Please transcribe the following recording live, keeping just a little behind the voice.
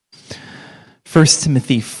1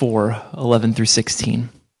 Timothy 4:11 through 16.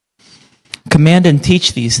 Command and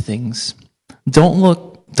teach these things. Don't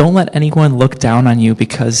let anyone look down on you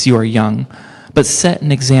because you are young, but set an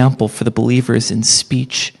example for the believers in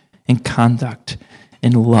speech, in conduct,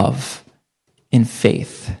 in love, in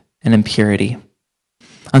faith, and in purity.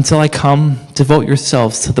 Until I come, devote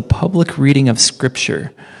yourselves to the public reading of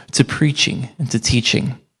Scripture, to preaching, and to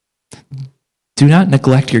teaching. Do not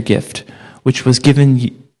neglect your gift, which was given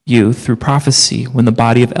you through prophecy when the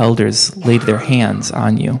body of elders laid their hands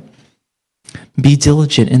on you. Be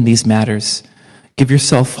diligent in these matters. Give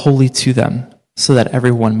yourself wholly to them, so that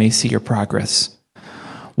everyone may see your progress.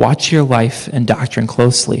 Watch your life and doctrine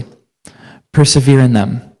closely. Persevere in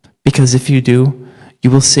them, because if you do, you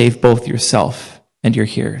will save both yourself and your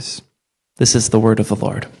hearers. This is the word of the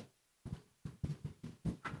Lord.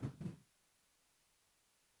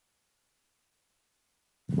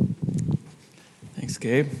 Thanks,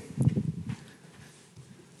 Gabe.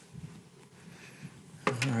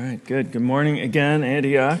 All right, good. Good morning again,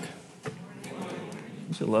 Antioch.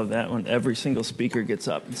 I should love that when every single speaker gets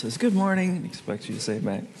up and says, good morning, and expects you to say it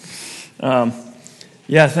back.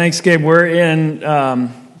 Thanks, Gabe. We're in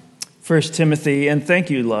 1 Timothy, and thank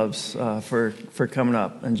you, Loves, for coming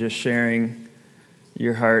up and just sharing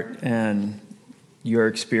your heart and your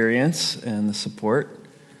experience and the support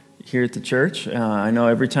here at the church. I know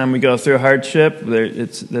every time we go through a hardship,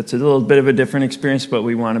 that's a little bit of a different experience, but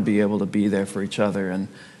we want to be able to be there for each other and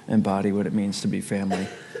embody what it means to be family.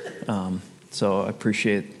 So I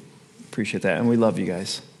appreciate that, and we love you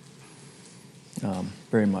guys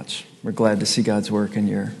very much. We're glad to see God's work in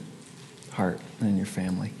your heart and in your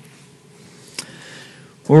family.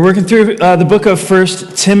 We're working through the book of 1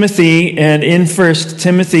 Timothy, and in 1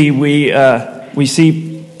 Timothy we see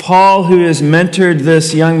Paul, who has mentored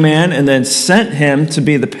this young man and then sent him to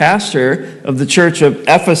be the pastor of the church of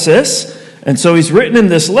Ephesus. And so he's written in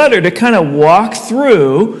this letter to kind of walk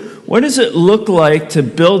through what does it look like to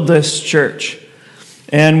build this church.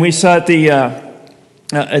 And we saw at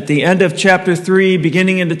the end of chapter 3,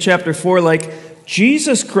 beginning into chapter 4, like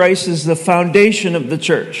Jesus Christ is the foundation of the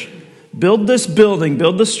church. Build this building,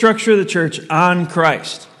 build the structure of the church on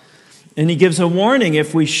Christ. And he gives a warning,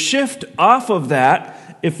 if we shift off of that,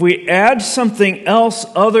 if we add something else,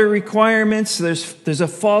 other requirements, there's a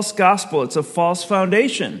false gospel. It's a false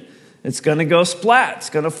foundation. It's going to go splat.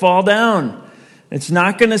 It's going to fall down. It's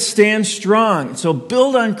not going to stand strong. So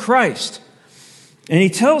build on Christ. And he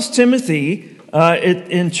tells Timothy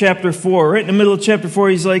in chapter 4, right in the middle of chapter 4,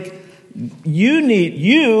 he's like,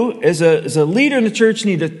 you as a leader in the church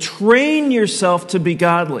need to train yourself to be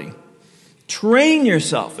godly. Train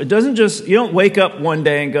yourself. It doesn't you don't wake up one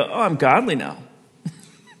day and go, oh, I'm godly now.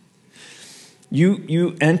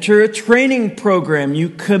 You enter a training program. You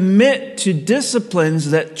commit to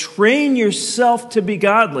disciplines that train yourself to be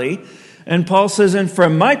godly. And Paul says, and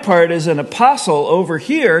from my part as an apostle over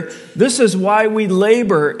here, this is why we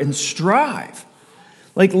labor and strive.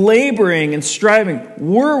 Like laboring and striving.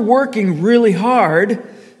 We're working really hard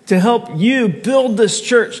to help you build this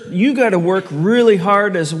church. You got to work really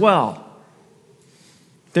hard as well.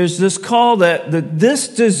 There's this call that this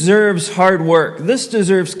deserves hard work. This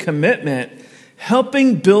deserves commitment.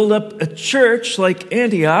 Helping build up a church like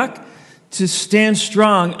Antioch to stand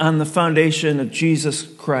strong on the foundation of Jesus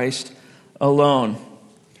Christ alone.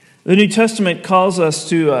 The New Testament calls us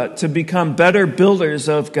to become better builders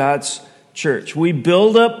of God's church. We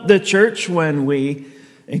build up the church when we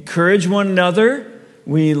encourage one another,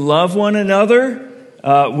 we love one another,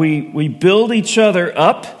 we build each other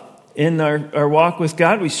up in our walk with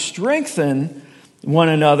God, we strengthen one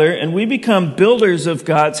another, and we become builders of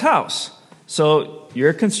God's house. So you're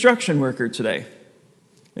a construction worker today.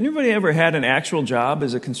 Anybody ever had an actual job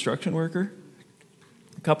as a construction worker?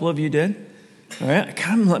 A couple of you did? All right,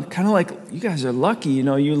 kind of like you guys are lucky.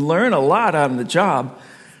 You learn a lot on the job.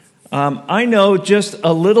 I know just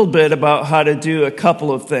a little bit about how to do a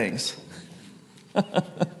couple of things.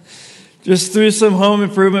 Just through some home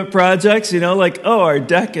improvement projects, our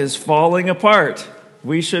deck is falling apart.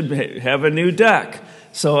 We should have a new deck.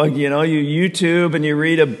 So, you YouTube and you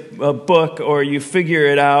read a book or you figure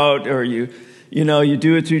it out or you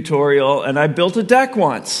do a tutorial. And I built a deck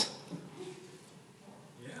once.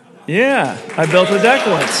 Yeah, I built a deck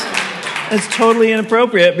once. It's totally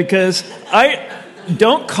inappropriate because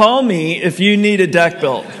don't call me if you need a deck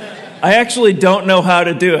built. I actually don't know how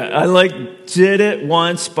to do it. I did it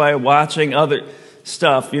once by watching other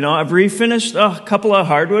stuff. I've refinished a couple of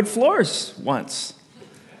hardwood floors once.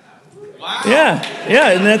 Wow.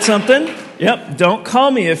 Yeah, isn't that something? Yep, don't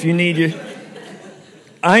call me if you need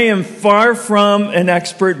I am far from an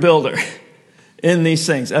expert builder. in these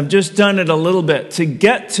things. I've just done it a little bit to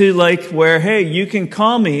get to like where, hey, you can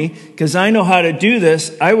call me because I know how to do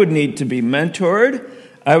this. I would need to be mentored.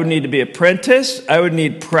 I would need to be apprenticed. I would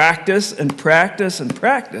need practice and practice and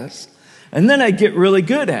practice. And then I'd get really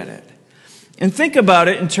good at it. And think about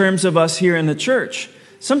it in terms of us here in the church.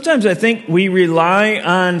 Sometimes I think we rely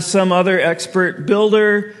on some other expert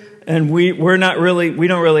builder and we don't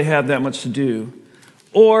really have that much to do.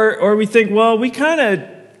 Or we think, well, we kind of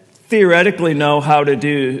theoretically know how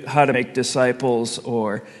to make disciples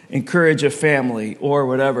or encourage a family or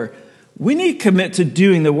whatever. We need to commit to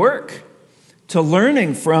doing the work, to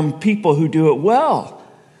learning from people who do it well,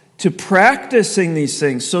 to practicing these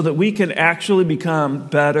things so that we can actually become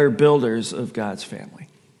better builders of God's family.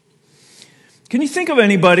 Can you think of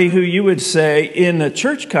anybody who you would say in a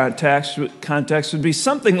church context would be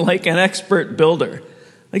something like an expert builder?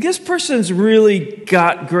 Like this person's really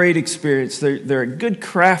got great experience. They're a good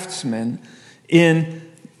craftsman in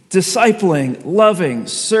discipling, loving,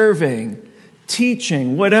 serving,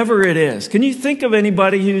 teaching, whatever it is. Can you think of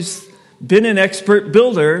anybody who's been an expert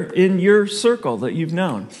builder in your circle that you've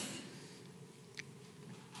known?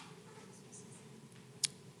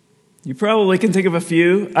 You probably can think of a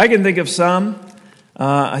few. I can think of some.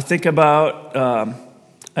 I think about,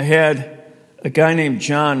 I had a guy named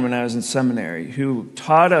John when I was in seminary who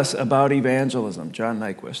taught us about evangelism, John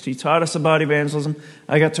Nyquist. He taught us about evangelism.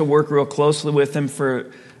 I got to work real closely with him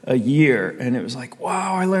for a year, and it was like,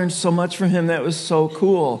 wow, I learned so much from him. That was so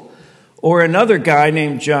cool. Or another guy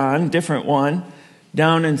named John, different one,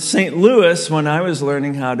 down in St. Louis when I was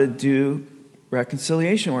learning how to do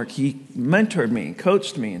reconciliation work. He mentored me and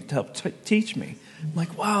coached me and helped teach me. I'm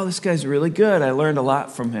like, wow, this guy's really good. I learned a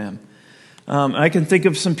lot from him. I can think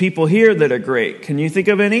of some people here that are great. Can you think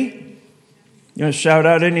of any? You want to shout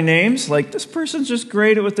out any names? Like, this person's just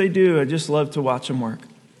great at what they do. I just love to watch them work.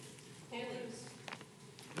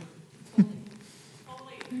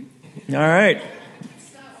 All right.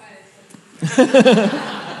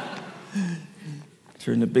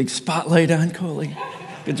 Turn the big spotlight on Coley.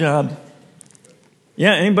 Good job.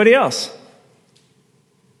 Yeah, anybody else?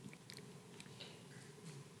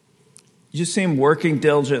 You just see him working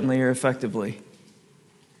diligently or effectively.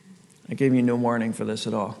 I gave you no warning for this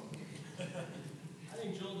at all. I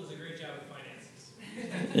think Joel does a great job with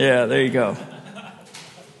finances. Yeah, there you go.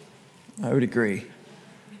 I would agree.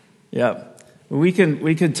 Yeah. We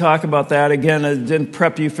could talk about that again. I didn't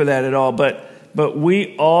prep you for that at all, but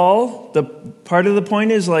we all, the part of the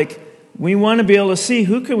point is like we want to be able to see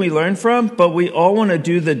who can we learn from, but we all want to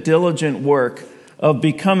do the diligent work of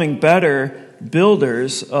becoming better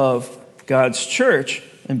builders of God's church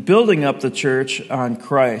and building up the church on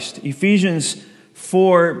Christ. Ephesians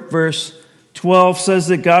 4 verse 12 says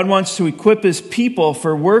that God wants to equip his people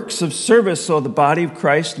for works of service so the body of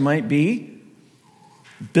Christ might be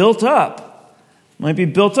built up.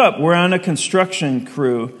 We're on a construction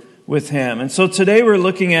crew with him. And so today we're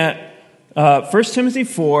looking at 1 Timothy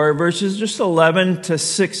 4, verses just 11 to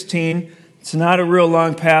 16. It's not a real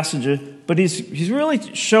long passage, but he's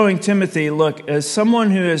really showing Timothy, look, as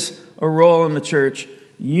someone who has a role in the church,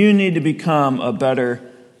 you need to become a better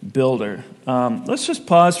builder. Let's just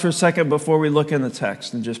pause for a second before we look in the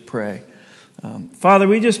text and just pray. Father,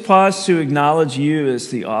 we just pause to acknowledge you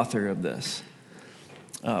as the author of this.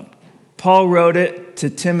 Paul wrote it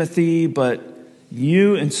to Timothy, but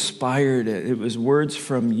you inspired it. It was words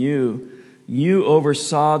from you. You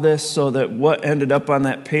oversaw this so that what ended up on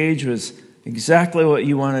that page was exactly what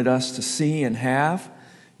you wanted us to see and have.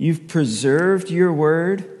 You've preserved your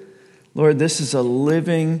word. Lord, this is a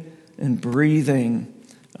living and breathing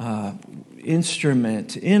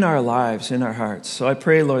instrument in our lives, in our hearts. So I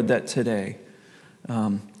pray, Lord, that today,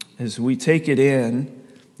 as we take it in,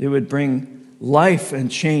 it would bring life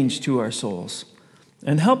and change to our souls.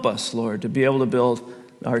 And help us, Lord, to be able to build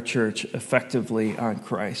our church effectively on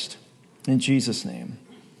Christ. In Jesus' name,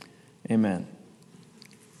 amen.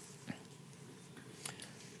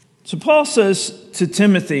 So Paul says to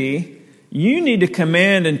Timothy, you need to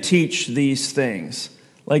command and teach these things.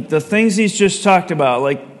 Like the things he's just talked about.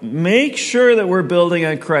 Like make sure that we're building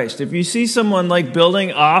on Christ. If you see someone like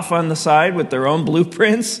building off on the side with their own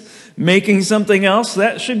blueprints, making something else,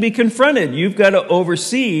 that should be confronted. You've got to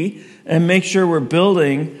oversee and make sure we're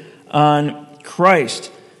building on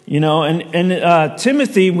Christ. You know, and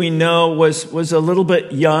Timothy, we know, was a little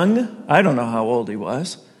bit young. I don't know how old he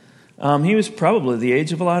was. He was probably the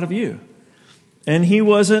age of a lot of you. And he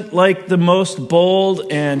wasn't like the most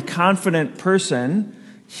bold and confident person.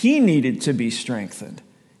 He needed to be strengthened.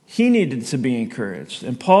 He needed to be encouraged.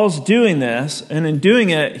 And Paul's doing this, and in doing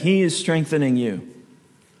it, he is strengthening you.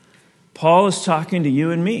 Paul is talking to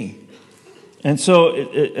you and me And so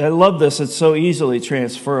I love this. It's so easily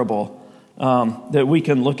transferable that we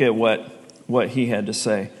can look at what he had to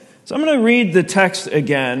say. So I'm going to read the text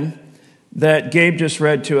again that Gabe just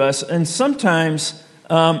read to us. And sometimes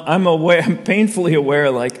I'm painfully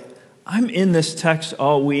aware, like, I'm in this text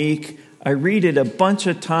all week. I read it a bunch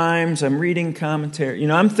of times. I'm reading commentary.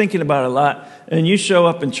 I'm thinking about it a lot. And you show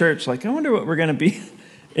up in church like, I wonder what we're going to be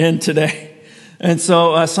in today. And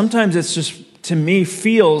so sometimes it's just, to me,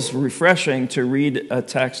 feels refreshing to read a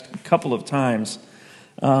text a couple of times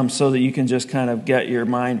so that you can just kind of get your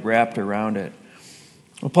mind wrapped around it.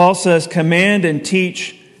 Well, Paul says, command and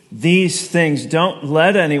teach these things. Don't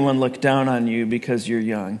let anyone look down on you because you're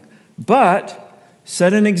young, but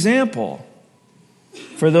set an example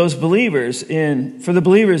for the believers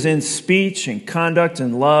in speech and conduct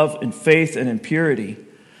and love and faith and in purity.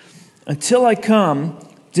 Until I come,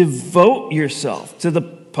 devote yourself to the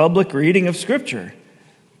public reading of Scripture,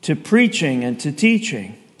 to preaching and to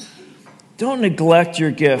teaching. Don't neglect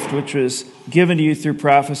your gift, which was given to you through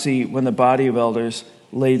prophecy when the body of elders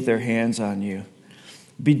laid their hands on you.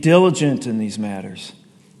 Be diligent in these matters.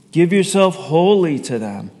 Give yourself wholly to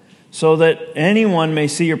them, so that anyone may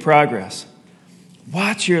see your progress.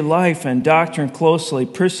 Watch your life and doctrine closely.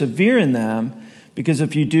 Persevere in them, because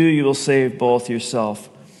if you do, you will save both yourself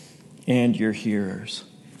and your hearers.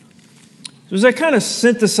 So as I kind of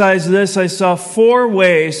synthesized this, I saw 4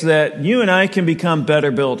 ways that you and I can become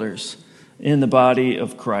better builders in the body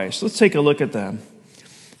of Christ. Let's take a look at them.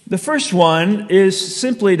 The first one is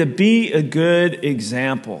simply to be a good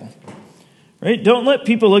example. Right? Don't let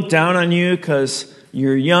people look down on you because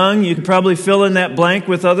you're young. You could probably fill in that blank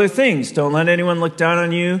with other things. Don't let anyone look down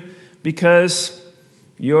on you because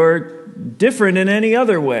you're different in any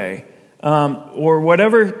other way. Or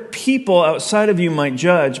whatever people outside of you might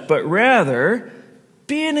judge, but rather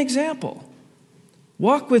be an example.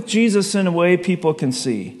 Walk with Jesus in a way people can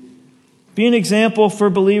see. Be an example for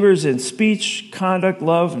believers in speech, conduct,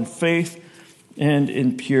 love, and faith, and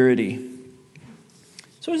in purity.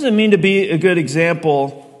 So what does it mean to be a good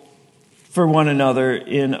example for one another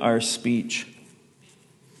in our speech?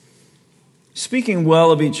 Speaking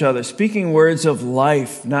well of each other, speaking words of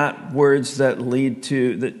life, not words that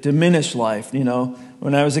diminish life.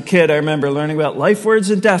 When I was a kid, I remember learning about life words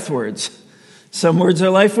and death words. Some words are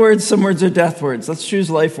life words, some words are death words. Let's choose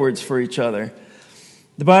life words for each other.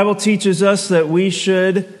 The Bible teaches us that we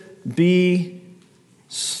should be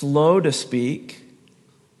slow to speak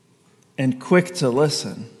and quick to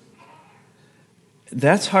listen.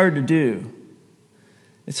 That's hard to do.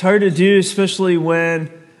 It's hard to do, especially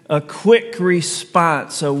when a quick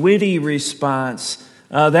response, a witty response,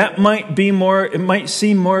 that might be it might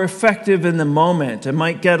seem more effective in the moment. It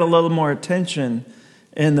might get a little more attention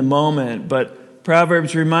in the moment. But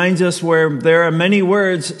Proverbs reminds us where there are many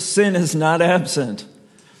words, sin is not absent.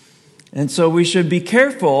 And so we should be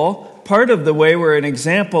careful. Part of the way we're an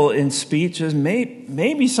example in speech is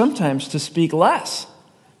maybe sometimes to speak less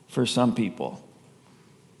for some people.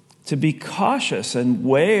 To be cautious and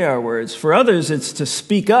weigh our words. For others, it's to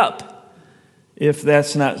speak up if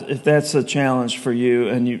that's a challenge for you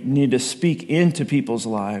and you need to speak into people's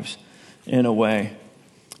lives in a way.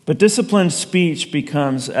 But disciplined speech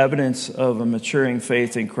becomes evidence of a maturing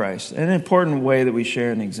faith in Christ, an important way that we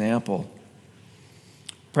share an example.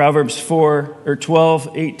 Proverbs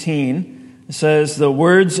 12:18 says, "The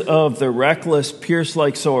words of the reckless pierce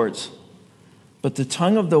like swords, but the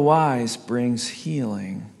tongue of the wise brings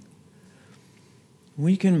healing."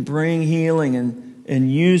 We can bring healing and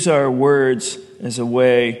use our words as a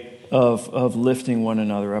way of lifting one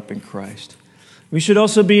another up in Christ. We should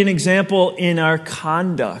also be an example in our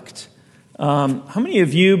conduct. How many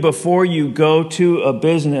of you, before you go to a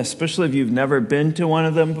business, especially if you've never been to one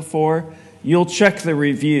of them before, you'll check the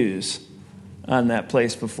reviews on that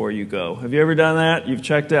place before you go? Have you ever done that? You've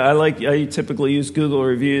checked it? I typically use Google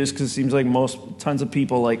reviews because it seems like tons of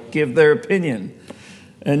people give their opinion.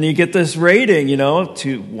 And you get this rating,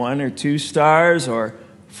 1 or 2 stars or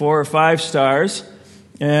 4 or 5 stars.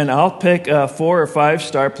 And I'll pick a 4 or 5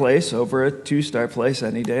 star place over a 2-star place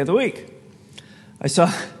any day of the week. I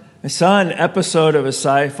saw an episode of a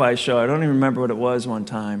sci-fi show, I don't even remember what it was one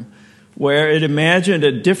time, where it imagined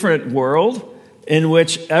a different world in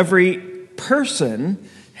which every person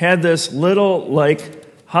had this little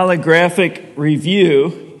holographic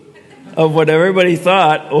review of what everybody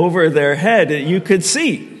thought over their head that you could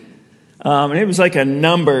see. And it was like a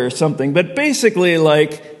number or something. But basically,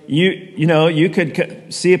 you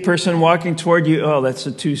could see a person walking toward you. Oh, that's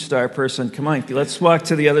a 2-star person. Come on, let's walk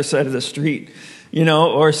to the other side of the street.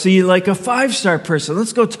 Or see a 5-star person.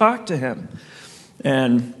 Let's go talk to him.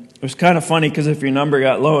 And It was kind of funny because if your number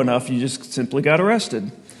got low enough, you just simply got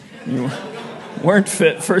arrested. You weren't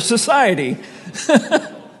fit for society.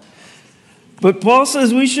 But Paul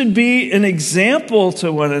says we should be an example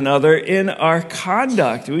to one another in our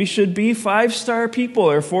conduct. We should be 5-star people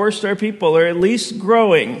or 4-star people, or at least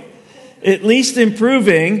growing, at least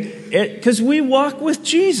improving, because we walk with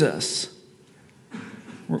Jesus.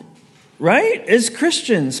 Right? As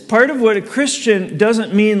Christians, part of what a Christian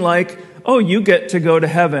doesn't mean like, oh, you get to go to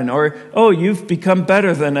heaven, or, oh, you've become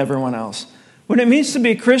better than everyone else. What it means to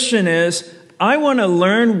be a Christian is, I want to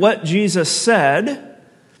learn what Jesus said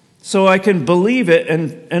so I can believe it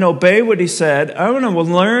and obey what he said. I want to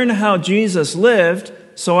learn how Jesus lived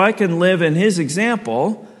so I can live in his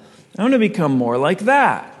example. I want to become more like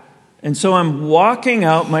that. And so I'm walking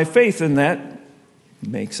out my faith, and that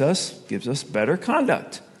gives us better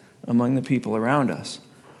conduct among the people around us.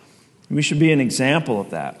 We should be an example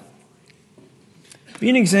of that. Be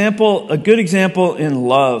an example, a good example in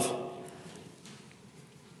love.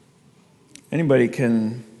 Anybody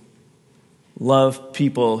can love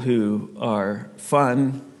people who are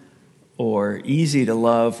fun or easy to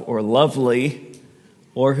love or lovely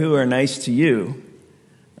or who are nice to you.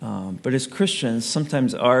 But as Christians,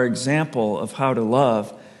 sometimes our example of how to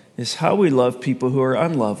love is how we love people who are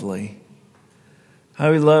unlovely.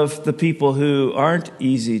 How we love the people who aren't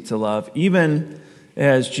easy to love, even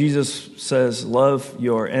as Jesus says, love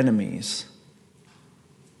your enemies.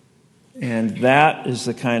 And that is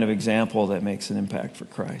the kind of example that makes an impact for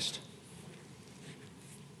Christ.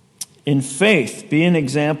 In faith, be an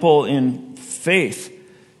example in faith.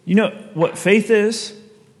 You know what faith is?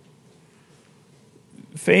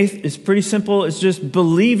 Faith is pretty simple. It's just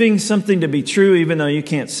believing something to be true even though you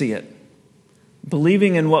can't see it.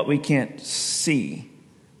 Believing in what we can't see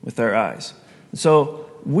with our eyes. So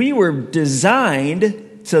we were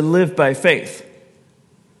designed to live by faith.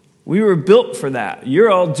 We were built for that.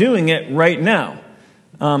 You're all doing it right now.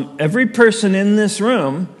 Every person in this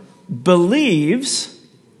room believes,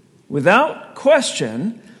 without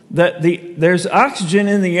question, that there's oxygen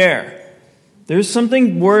in the air. There's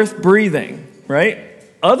something worth breathing, right?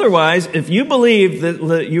 Otherwise, if you believe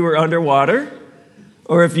that you were underwater,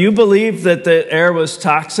 or if you believe that the air was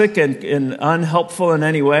toxic and unhelpful in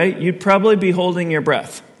any way, you'd probably be holding your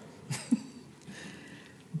breath.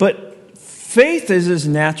 But faith is as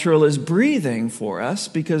natural as breathing for us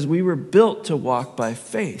because we were built to walk by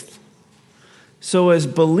faith. So as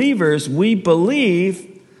believers, we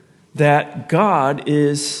believe that God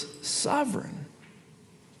is sovereign.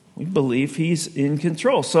 We believe he's in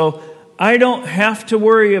control. So I don't have to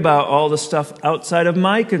worry about all the stuff outside of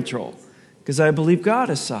my control because I believe God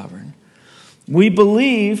is sovereign. We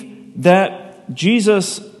believe that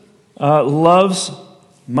Jesus loves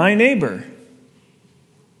my neighbor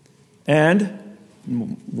and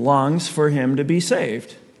longs for him to be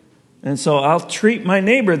saved. And so I'll treat my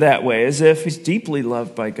neighbor that way as if he's deeply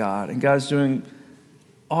loved by God, and God's doing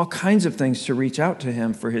all kinds of things to reach out to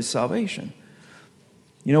him for his salvation.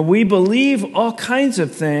 You know, we believe all kinds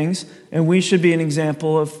of things, and we should be an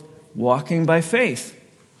example of walking by faith.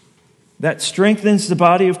 That strengthens the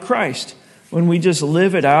body of Christ when we just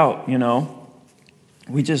live it out, you know.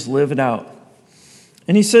 We just live it out.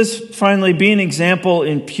 And he says, finally, be an example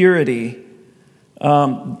in purity.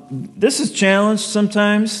 This is challenged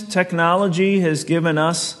sometimes. Technology has given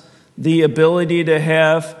us the ability to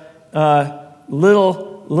have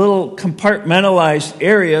little compartmentalized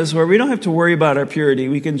areas where we don't have to worry about our purity.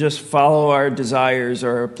 We can just follow our desires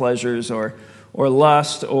or our pleasures or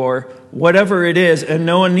lust or whatever it is, and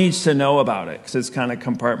no one needs to know about it because it's kind of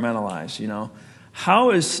compartmentalized, you know. How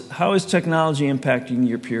is technology impacting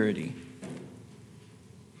your purity?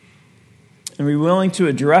 And we're willing to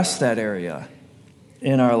address that area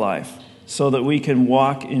in our life so that we can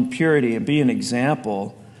walk in purity and be an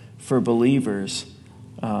example for believers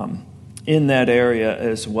in that area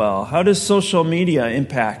as well. How does social media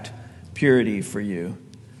impact purity for you?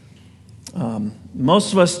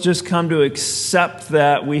 Most of us just come to accept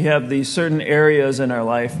that we have these certain areas in our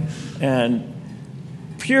life, and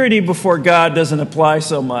purity before God doesn't apply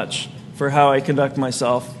so much for how I conduct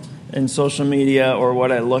myself in social media or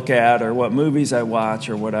what I look at or what movies I watch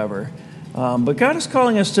or whatever. But God is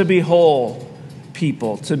calling us to be whole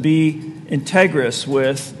people, to be integrous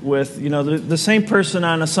with you know, the same person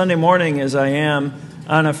on a Sunday morning as I am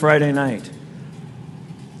on a Friday night.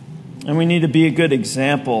 And we need to be a good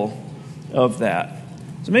example of that.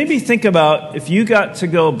 So maybe think about if you got to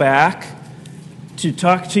go back to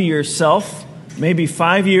talk to yourself maybe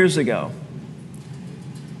 5 years ago.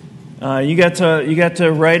 You got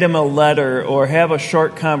to write him a letter or have a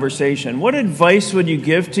short conversation. What advice would you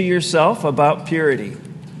give to yourself about purity?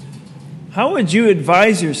 How would you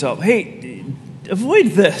advise yourself? Hey, avoid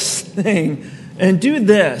this thing and do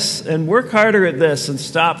this and work harder at this and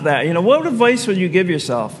stop that. What advice would you give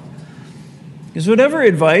yourself? Because whatever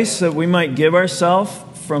advice that we might give ourselves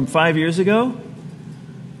from 5 years ago,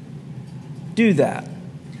 do that.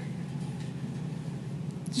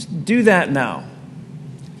 Just do that now.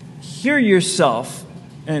 Hear yourself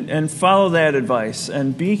and follow that advice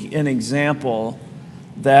and be an example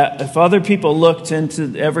that if other people looked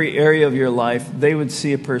into every area of your life, they would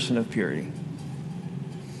see a person of purity.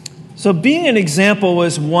 So being an example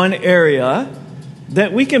was one area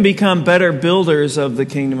that we can become better builders of the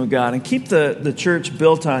kingdom of God and keep the church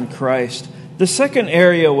built on Christ. The second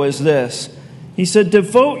area was this. He said,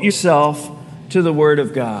 devote yourself to the Word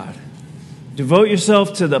of God. Devote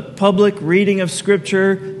yourself to the public reading of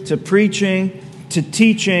Scripture, to preaching, to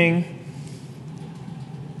teaching,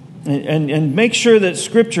 and make sure that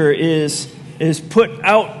Scripture is put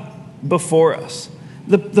out before us.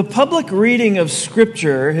 The public reading of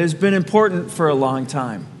Scripture has been important for a long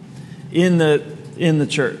time in the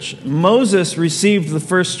church. Moses received the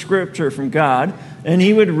first Scripture from God, and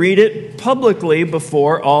he would read it publicly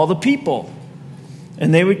before all the people.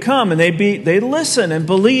 And they would come and they'd listen and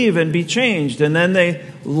believe and be changed. And then they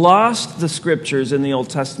lost the Scriptures in the Old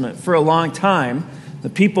Testament for a long time. The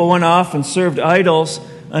people went off and served idols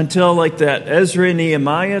until like that Ezra and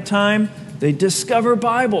Nehemiah time. They discover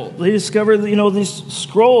Bible. They discover these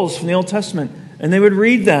scrolls from the Old Testament. And they would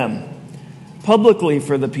read them publicly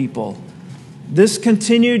for the people. This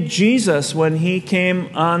continued Jesus when he came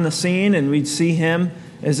on the scene, and we'd see him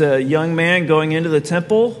as a young man going into the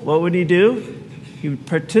temple. What would he do? He would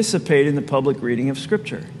participate in the public reading of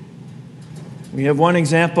Scripture. We have one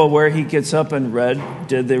example where he gets up and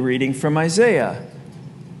did the reading from Isaiah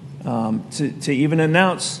to even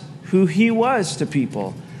announce who he was to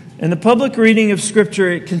people. And the public reading of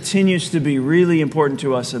Scripture, it continues to be really important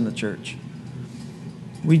to us in the church.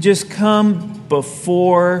 We just come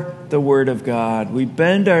before the Word of God. We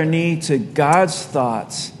bend our knee to God's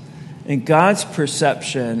thoughts and God's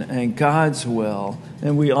perception and God's will,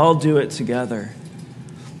 and we all do it together.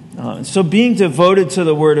 So being devoted to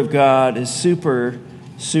the Word of God is super,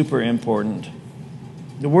 super important.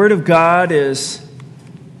 The Word of God is,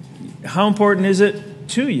 how important is it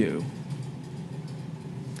to you?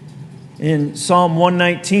 In Psalm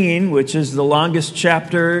 119, which is the longest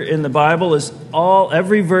chapter in the Bible,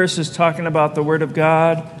 every verse is talking about the Word of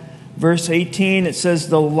God. Verse 18, it says,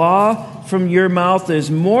 "The law from your mouth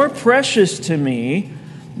is more precious to me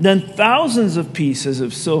than thousands of pieces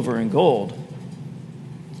of silver and gold."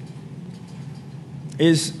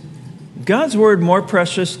 Is God's Word more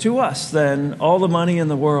precious to us than all the money in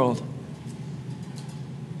the world?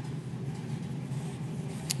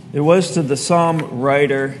 It was to the psalm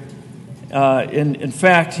writer. In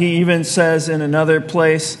fact, he even says in another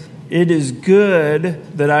place, "It is good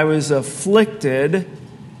that I was afflicted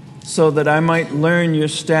so that I might learn your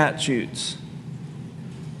statutes."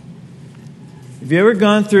 Have you ever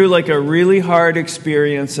gone through like a really hard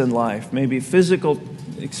experience in life, maybe physical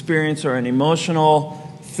experience or an emotional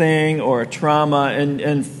thing or a trauma,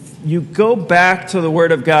 and you go back to the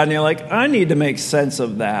Word of God and you're like, I need to make sense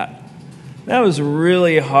of that. That was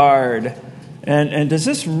really hard. And is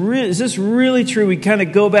this really true? We kind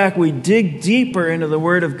of go back, we dig deeper into the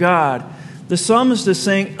Word of God. The psalmist is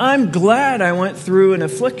saying, I'm glad I went through an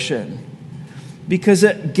affliction because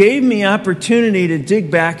it gave me opportunity to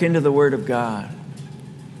dig back into the Word of God.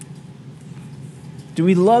 Do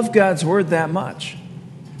we love God's Word that much?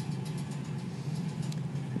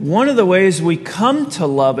 One of the ways we come to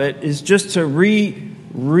love it is just to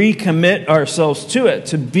recommit ourselves to it,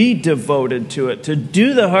 to be devoted to it, to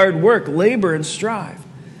do the hard work, labor and strive.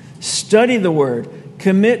 Study the Word.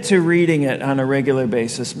 Commit to reading it on a regular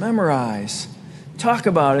basis. Memorize. Talk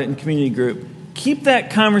about it in community group. Keep that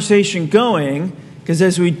conversation going, because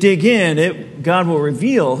as we dig in, God will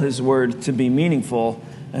reveal His Word to be meaningful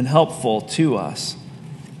and helpful to us.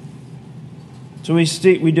 So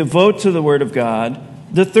we devote to the Word of God.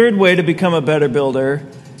 The third way to become a better builder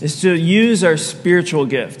is to use our spiritual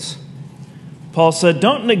gifts. Paul said,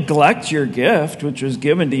 don't neglect your gift, which was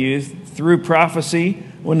given to you through prophecy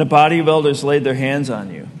when the body of elders laid their hands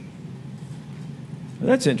on you. Well,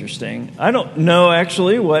 that's interesting. I don't know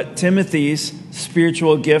actually what Timothy's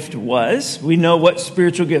spiritual gift was. We know what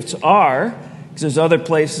spiritual gifts are, because there's other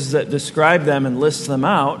places that describe them and list them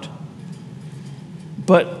out.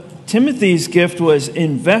 But Timothy's gift was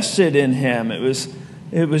invested in him. It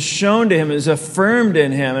was shown to him, it was affirmed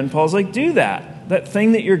in him. And Paul's like, do that. That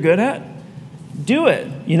thing that you're good at, do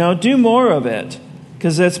it. Do more of it.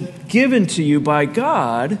 Because that's given to you by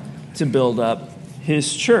God to build up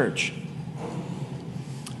His church.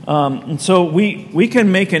 And so we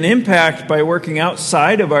can make an impact by working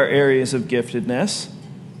outside of our areas of giftedness.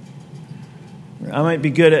 I might be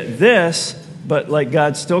good at this, but like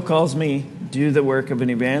God still calls me, do the work of an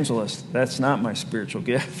evangelist. That's not my spiritual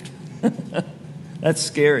gift. That's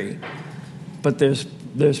scary. But there's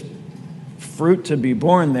fruit to be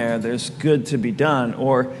born there. There's good to be done.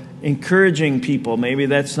 Or encouraging people. Maybe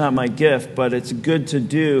that's not my gift, but it's good to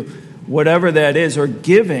do whatever that is. Or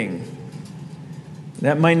giving.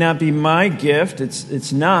 That might not be my gift.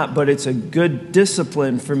 It's not, but it's a good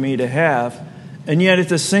discipline for me to have. And yet at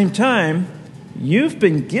the same time, you've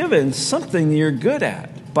been given something you're good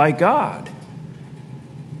at by God.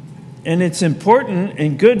 And it's important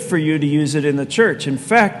and good for you to use it in the church. In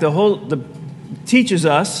fact, the teaches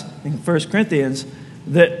us in 1 Corinthians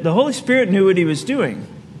that the Holy Spirit knew what he was doing.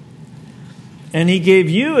 And he gave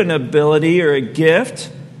you an ability or a gift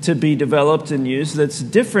to be developed and used that's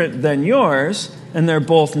different than yours, and they're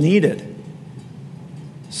both needed.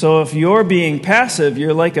 So if you're being passive,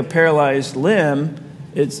 you're like a paralyzed limb.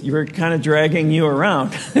 You're kind of dragging you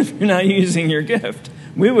around if you're not using your gift.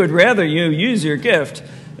 We would rather you use your gift,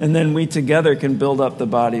 and then we together can build up the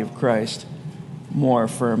body of Christ more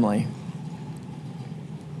firmly.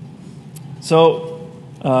 So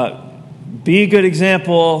be a good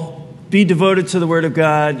example. Be devoted to the Word of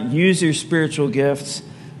God. Use your spiritual gifts.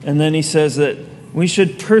 And then he says that we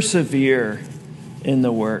should persevere in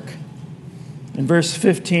the work. In verse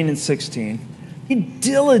 15 and 16, be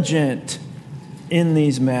diligent in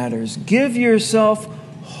these matters. Give yourself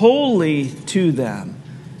wholly to them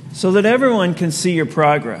so that everyone can see your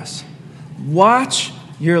progress. Watch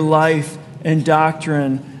your life and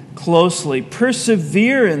doctrine closely.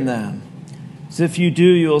 Persevere in them. As if you do,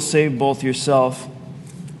 you will save both yourself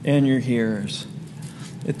and your hearers.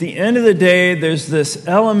 At the end of the day, there's this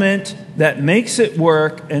element that makes it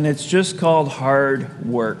work, and it's just called hard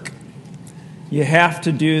work. You have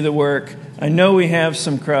to do the work. I know we have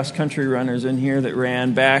some cross-country runners in here that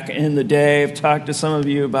ran back in the day. I've talked to some of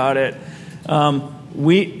you about it.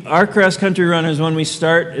 Our cross-country runners, when we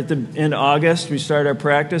start in August, we start our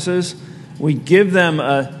practices, we give them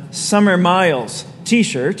a Summer Miles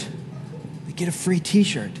t-shirt. They get a free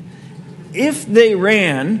t-shirt. If they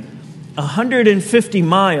ran 150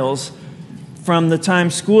 miles from the time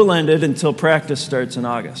school ended until practice starts in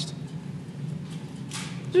August.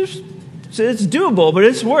 It's doable, but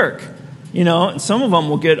it's work. You know, some of them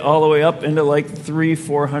will get all the way up into like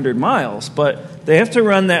 300-400 miles, but they have to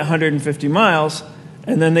run that 150 miles,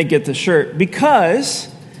 and then they get the shirt.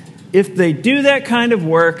 Because if they do that kind of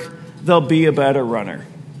work, they'll be a better runner.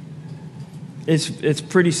 It's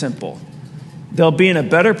pretty simple. They'll be in a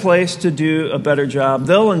better place to do a better job.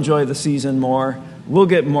 They'll enjoy the season more. We'll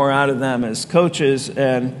get more out of them as coaches.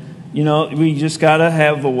 And, you know, we just got to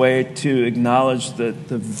have a way to acknowledge the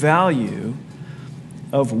value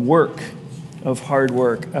of work, of hard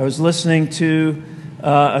work. I was listening to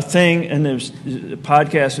a thing, and a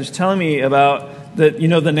podcast was telling me about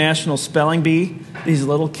the National Spelling Bee. These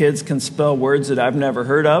little kids can spell words that I've never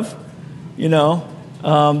heard of,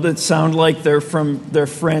 that sound like they're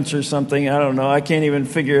French or something. I don't know. I can't even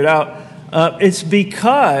figure it out. It's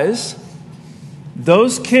because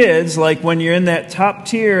those kids, like when you're in that top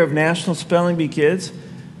tier of National Spelling Bee kids,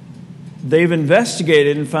 they've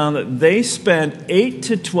investigated and found that they spend 8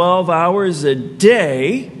 to 12 hours a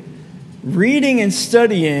day reading and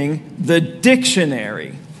studying the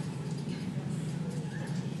dictionary.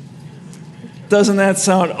 Doesn't that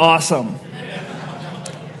sound awesome?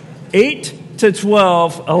 8 to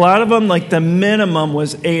 12, a lot of them, like the minimum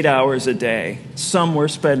was 8 hours a day. Some were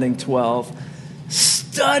spending 12.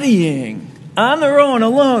 Studying on their own,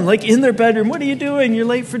 alone, like in their bedroom. What are you doing? You're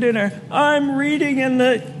late for dinner. I'm reading in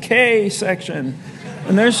the K section.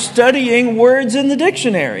 And they're studying words in the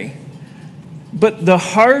dictionary. But the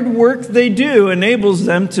hard work they do enables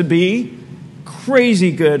them to be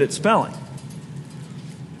crazy good at spelling.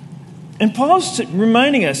 And Paul's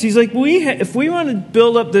reminding us, he's like, if we want to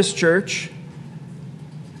build up this church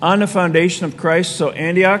on the foundation of Christ, so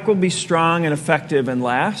Antioch will be strong and effective and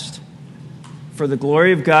last, for the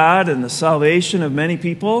glory of God and the salvation of many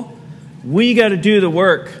people, we got to do the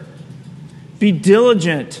work. Be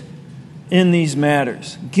diligent in these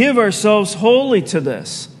matters. Give ourselves wholly to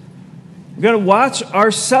this. We got to watch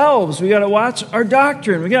ourselves. We got to watch our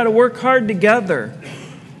doctrine. We got to work hard together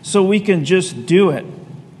so we can just do it.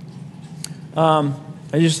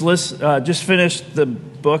 I just finished the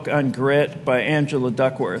book on grit by Angela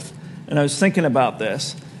Duckworth, and I was thinking about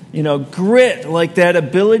this. Grit, like that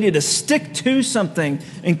ability to stick to something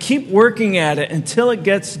and keep working at it until it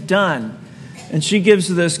gets done. And she gives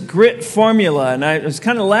this grit formula. And I was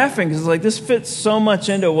kind of laughing because it's like, this fits so much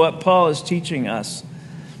into what Paul is teaching us.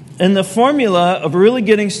 And the formula of really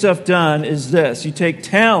getting stuff done is this. You take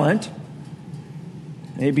talent,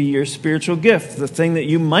 maybe your spiritual gift, the thing that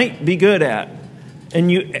you might be good at, and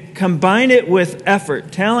you combine it with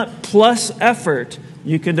effort. Talent plus effort,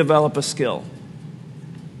 you can develop a skill.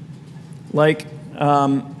 Like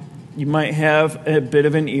you might have a bit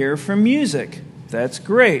of an ear for music. That's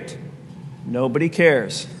great. Nobody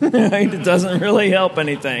cares. Right? It doesn't really help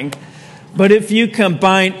anything. But if you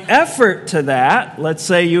combine effort to that, let's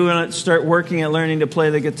say you want to start working at learning to play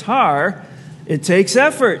the guitar, it takes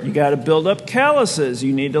effort. You got to build up calluses.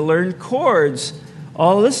 You need to learn chords,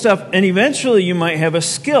 all this stuff. And eventually you might have a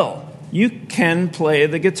skill. You can play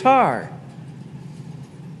the guitar.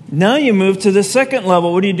 Now you move to the second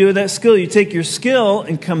level. What do you do with that skill? You take your skill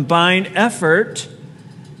and combine effort,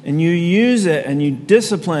 and you use it, and you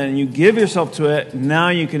discipline, and you give yourself to it. Now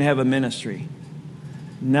you can have a ministry.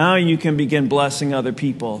 Now you can begin blessing other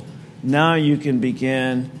people. Now you can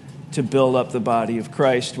begin to build up the body of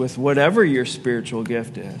Christ with whatever your spiritual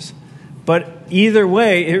gift is. But either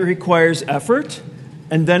way, it requires effort,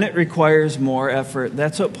 and then it requires more effort.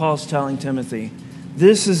 That's what Paul's telling Timothy.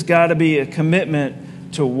 This has got to be a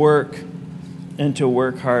commitment to work and to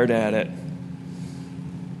work hard at it.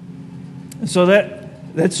 And so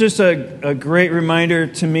that's just a great reminder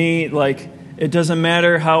to me, like, it doesn't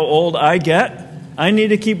matter how old I get. I need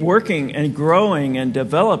to keep working and growing and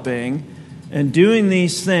developing and doing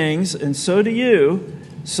these things, and so do you,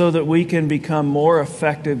 so that we can become more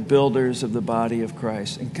effective builders of the body of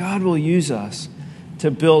Christ. And God will use us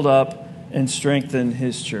to build up and strengthen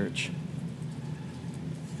His church.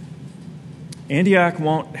 Antioch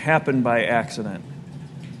won't happen by accident.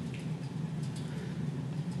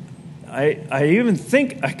 I even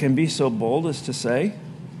think I can be so bold as to say,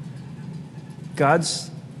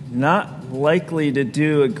 God's not likely to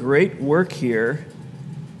do a great work here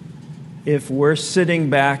if we're sitting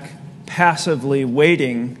back passively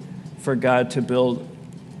waiting for God to build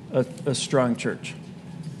a strong church.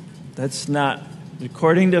 That's not,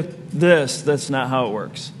 according to this, that's not how it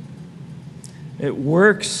works. It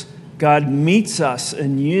works, God meets us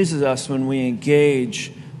and uses us when we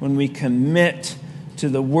engage, when we commit to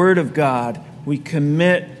the Word of God. We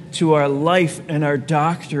commit to our life and our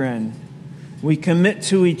doctrine. We commit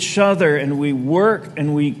to each other, and we work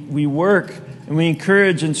and we work and we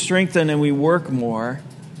encourage and strengthen and we work more.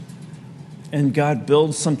 And God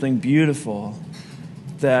builds something beautiful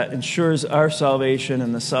that ensures our salvation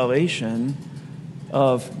and the salvation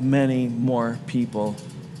of many more people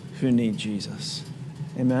who need Jesus.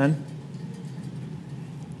 Amen?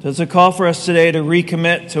 So it's a call for us today to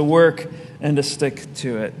recommit to work and to stick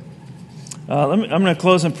to it. I'm going to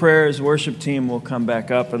close in prayer as worship team will come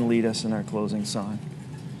back up and lead us in our closing song.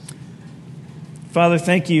 Father,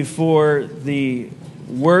 thank you for the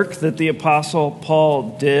work that the Apostle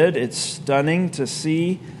Paul did. It's stunning to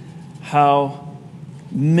see how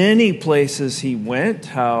many places he went,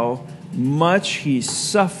 how much he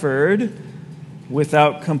suffered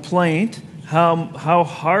without complaint, how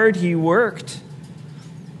hard he worked.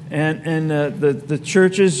 And the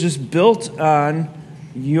church is just built on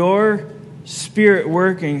your Spirit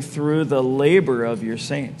working through the labor of your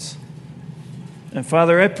saints. And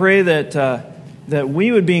Father, I pray that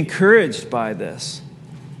we would be encouraged by this.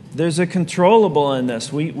 There's a controllable in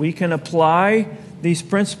this. We can apply these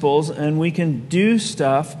principles and we can do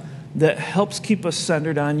stuff that helps keep us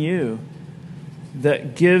centered on you,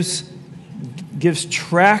 that gives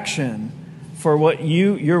traction for what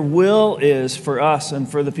your will is for us and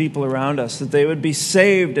for the people around us, that they would be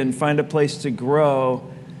saved and find a place to grow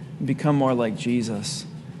and become more like Jesus.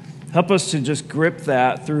 Help us to just grip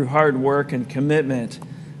that through hard work and commitment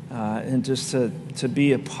and just to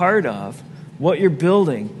be a part of what you're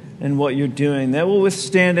building and what you're doing. That will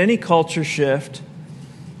withstand any culture shift,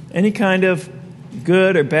 any kind of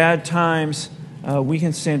good or bad times. We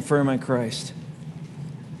can stand firm in Christ.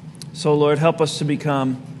 So, Lord, help us to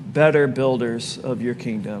become better builders of your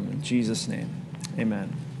kingdom. In Jesus' name,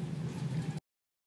 amen.